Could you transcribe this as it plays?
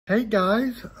Hey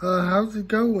guys, how's it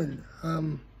going? I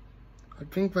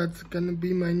think that's gonna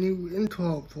be my new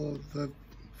intro for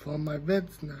my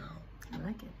vids now. I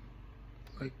like it.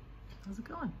 Like, how's it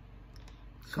going?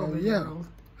 So COVID yeah. world.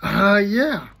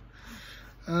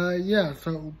 Yeah,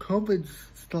 so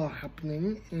COVID's still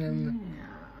happening and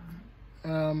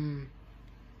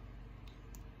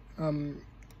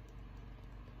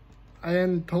I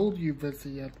hadn't told you this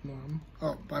yet, Mom.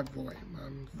 Oh, by the way,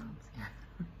 Mom's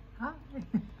Hi.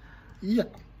 yeah.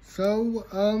 So,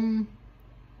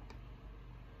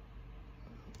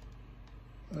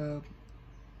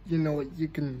 you know what, you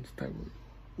can start with,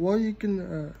 well, you can,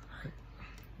 You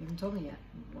haven't told me yet.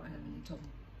 What haven't you told me?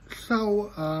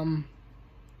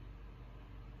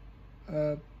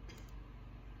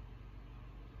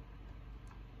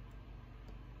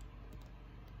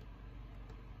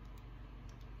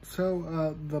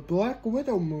 so, the Black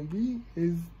Widow movie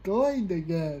is delayed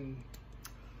again.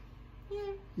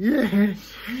 Yeah.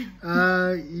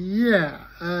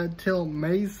 Till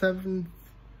May 7th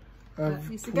of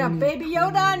You still got Baby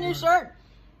Yoda on your shirt.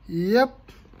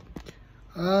 Yep.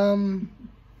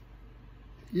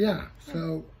 Yeah,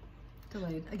 so.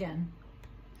 Delayed again.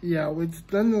 Yeah, which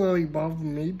doesn't really bother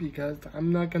me because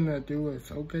I'm not gonna do a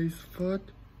showcase for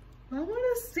it. I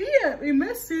want to see it. We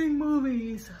miss seeing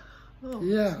movies. Oh,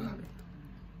 yeah.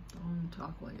 Don't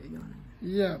talk while you're yawning.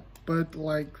 Yeah, but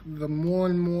like the more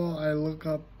and more I look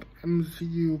up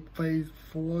MCU Phase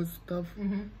 4 stuff,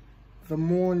 the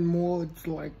more and more it's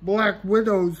like Black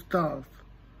Widow stuff.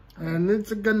 And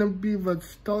it's gonna be the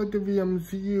start of the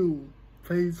MCU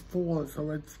Phase 4,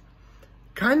 so it's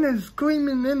kind of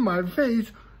screaming in my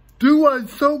face, do a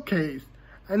showcase.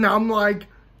 And I'm like,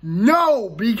 no,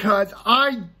 because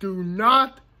I do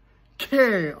not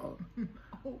care.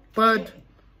 But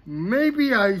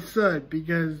maybe I should,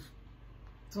 because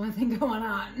it's the only thing going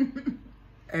on.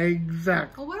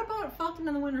 Exactly. Well, what about Falcon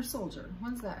and the Winter Soldier?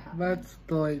 When's that happening? That's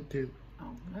delayed too.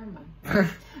 Oh, never mind.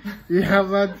 Yeah,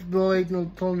 that's delayed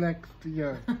until next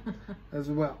year as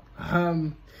well.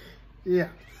 Yeah,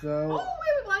 so. Oh, we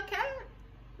have a black cat.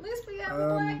 At least we have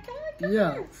a black cat. Come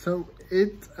here. So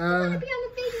it's I want to be on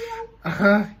the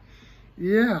video.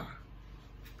 Yeah.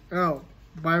 Oh,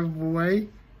 by the way,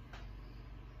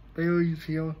 Bailey's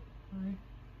here. Hi,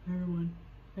 everyone.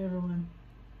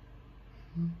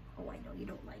 Oh, I know you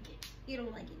don't like it. You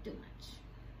don't like it too much.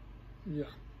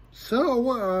 Yeah. So,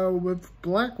 with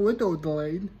Black Widow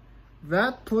delayed,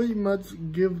 that pretty much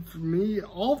gives me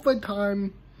all the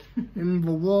time in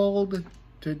the world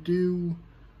to do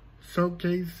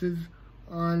showcases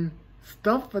on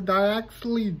stuff that I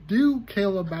actually do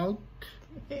care about.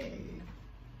 Hey.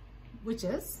 Which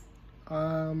is?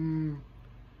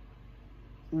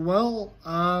 Well,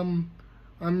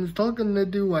 I'm still gonna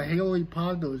do a Harry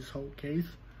Potter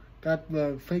showcase. Got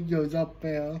the figures up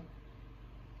there.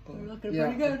 They're looking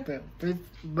pretty good.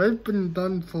 They've been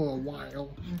done for a while.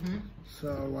 So,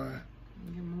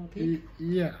 give them a little peek.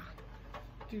 Yeah.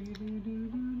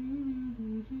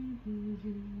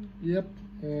 Yep,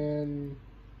 and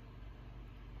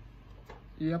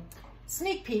yep.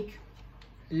 Sneak peek.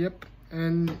 Yep,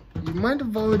 and you might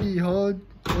have already heard,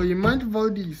 or you might have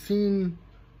already seen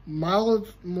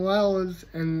Miles Morales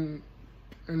and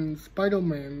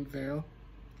Spider-Man there.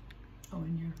 Oh,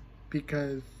 in your.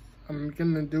 Because I'm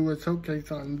gonna do a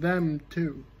showcase on them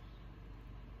too.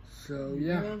 So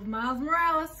yeah. Love Miles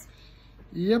Morales.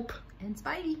 Yep. And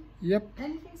Spidey. Yep.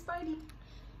 Anything Spidey.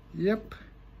 Yep.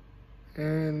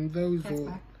 And those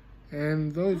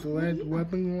red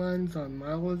webbing lines on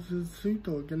Miles' suit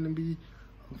are gonna be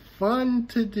fun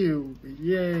to do.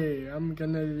 Yay! I'm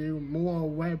gonna do more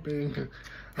webbing.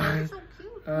 That's so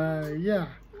cute. Yeah.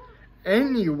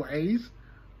 Anyways,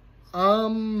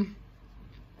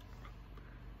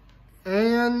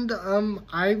 and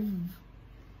I've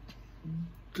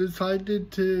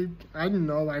decided to, I don't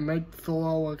know, I might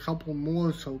throw a couple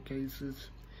more showcases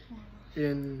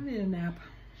in. I need a nap.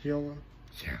 Here.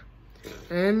 Yeah.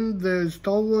 And the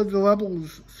Star Wars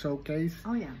Rebels showcase.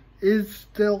 Oh yeah. Is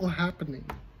still happening.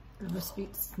 The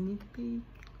sneak peek.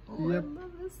 Oh, yep. I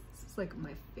love this. This is like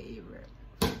my favorite.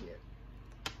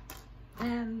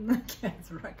 And the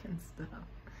cat's wrecking stuff.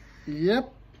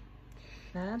 Yep.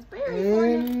 That's very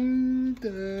funny. And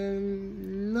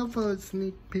another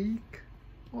sneak peek.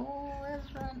 Oh,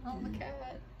 that's right. Oh, the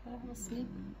cat. That was sneak.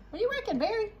 What are you wrecking,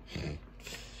 Barry?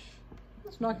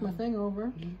 Let's knock my thing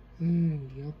over.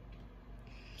 Yep.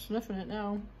 Sniffing it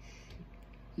now.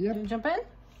 Yep. Can you jump in?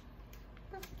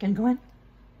 Can you go in?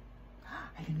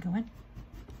 I can go in.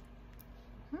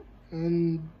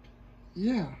 And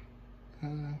yeah.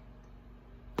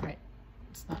 Right.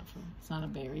 It's not a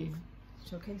berry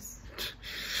showcase.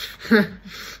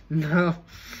 No.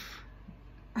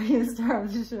 Are you the star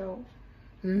of the show?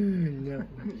 No.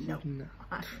 No. No.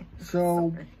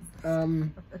 So,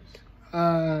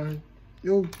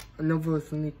 another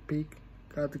sneak peek.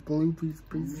 Got the Gloopies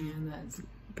piece. Oh, man, that's...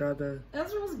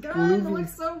 Ezra's gun. It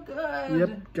looks so good.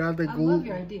 Yep, got the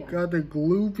idea.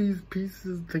 glue these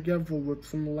pieces together with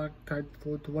some Loctite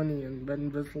 420, and then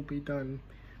this will be done.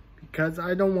 Because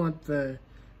I don't want the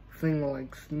thing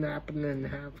like snapping in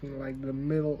half in like the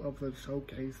middle of the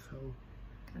showcase. So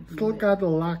still got the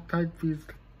Loctite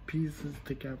pieces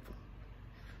together.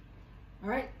 All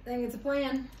right, I think it's a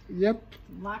plan. Yep.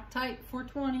 Loctite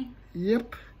 420.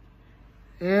 Yep.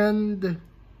 And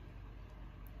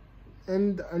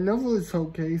another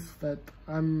showcase that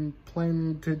I'm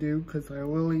planning to do, because I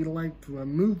really liked the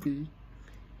movie,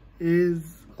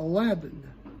 is Aladdin.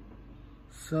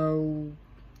 So...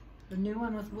 The new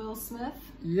one with Will Smith?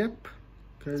 Yep.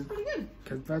 That's pretty good.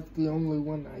 Because that's the only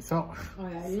one I saw. Oh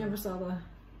yeah, you never saw the...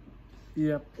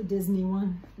 Yep. The Disney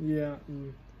one? Yeah.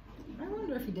 I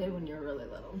wonder if you did when you were really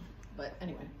little. But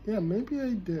anyway. Yeah, maybe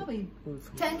I did. Probably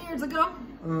 10 years ago?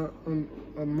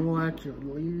 More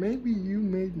accurately, maybe you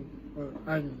made me.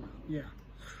 I don't know. Yeah.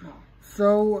 No.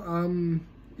 So,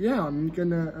 yeah, I'm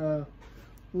gonna,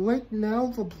 right now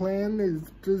the plan is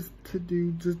just to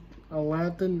do just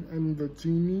Aladdin and the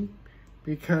Genie,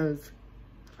 because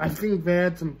I think they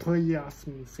had some pretty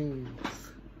awesome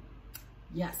scenes.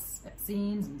 Yes,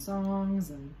 scenes and songs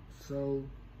and... So...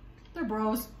 They're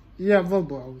bros. Yeah, they're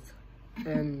bros.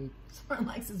 And... Someone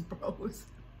likes his bros.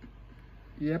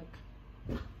 Yep.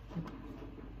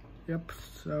 Yep,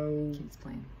 so... Keeps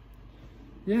playing.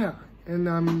 Yeah, and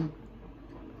I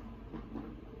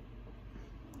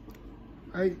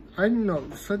don't know,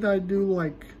 should I do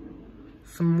like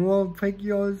some more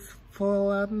figures for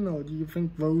Aladdin, or do you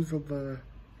think those are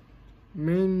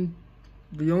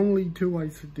the only two I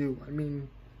should do? I mean,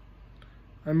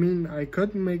 I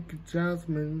could make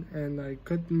Jasmine, and I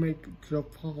could make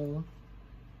Jafar, the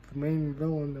main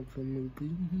villain of the movie.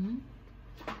 Mm-hmm.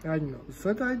 I don't know,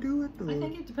 should I do it? Or, I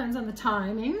think it depends on the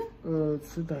timing.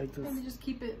 Should I just... Maybe just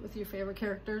keep it with your favorite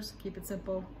characters, keep it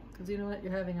simple. Because you know what,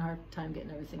 you're having a hard time getting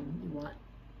everything you want.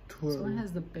 True. Someone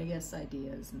has the biggest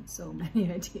ideas and so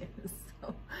many ideas.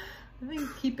 So I think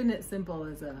keeping it simple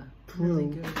is a really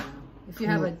good if you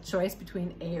have a choice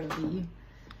between A or B,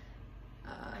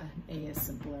 A is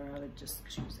simpler. I would just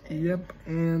choose A. Yep,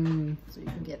 and... So you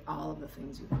can get all of the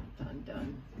things you want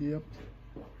done. Yep.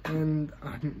 And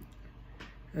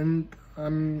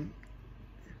I'm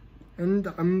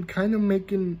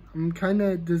kind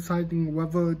of deciding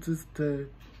whether just to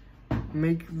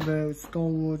make the Star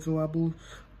Wars Rebels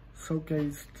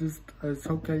showcase just a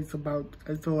showcase about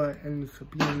Ezra and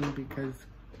Sabine, because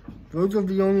those are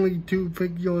the only two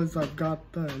figures I've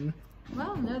got done.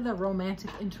 Well, they're the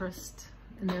romantic interest,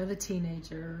 and they're the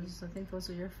teenagers. I think those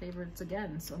are your favorites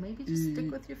again, so maybe just stick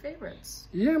with your favorites.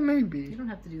 Yeah, maybe. You don't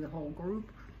have to do the whole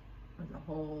group, or the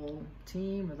whole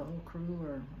team, or the whole crew,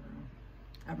 or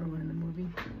everyone in the movie.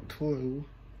 True.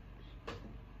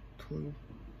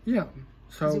 Yeah.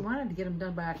 So because you wanted to get them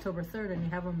done by October 3rd, and you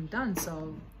have them done,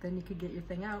 so then you could get your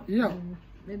thing out. Yeah. And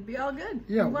it'd be all good.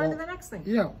 Yeah. Move on to the next thing.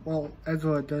 Yeah. Well,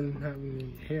 Ezra doesn't have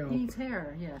any hair. He needs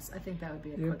hair. Yes, I think that would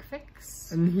be a quick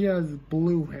fix. And he has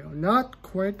blue hair, not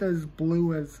quite as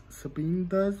blue as Sabine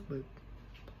does, but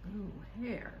blue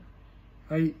hair.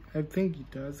 I think he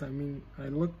does. I mean, I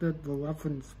looked at the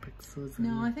reference pictures.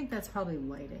 No, I think that's probably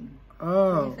lighting.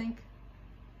 Oh. What do you think?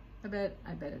 I bet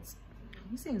it's...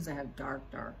 He seems to have dark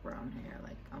brown hair,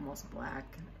 like almost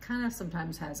black. Kind of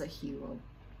sometimes has a hue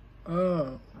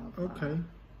of... okay.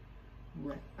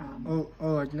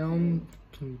 Like now I'm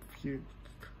confused.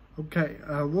 Okay,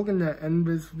 we're gonna end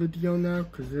this video now,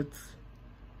 because it's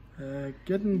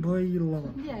getting pretty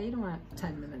long. Yeah, you don't want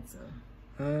 10 minutes of...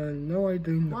 no, I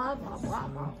do not. Blah, blah, blah,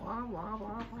 blah, blah, blah,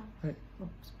 blah. Hey,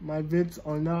 my vids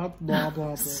are not blah, blah,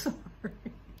 blah. Sorry.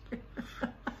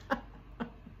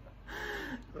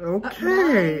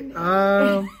 Okay. On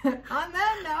that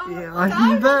note, yeah, on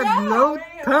that note,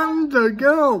 time to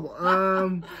go.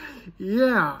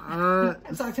 Yeah. I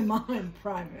talked to Mom in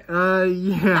private.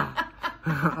 Yeah.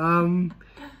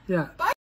 Yeah. Bye.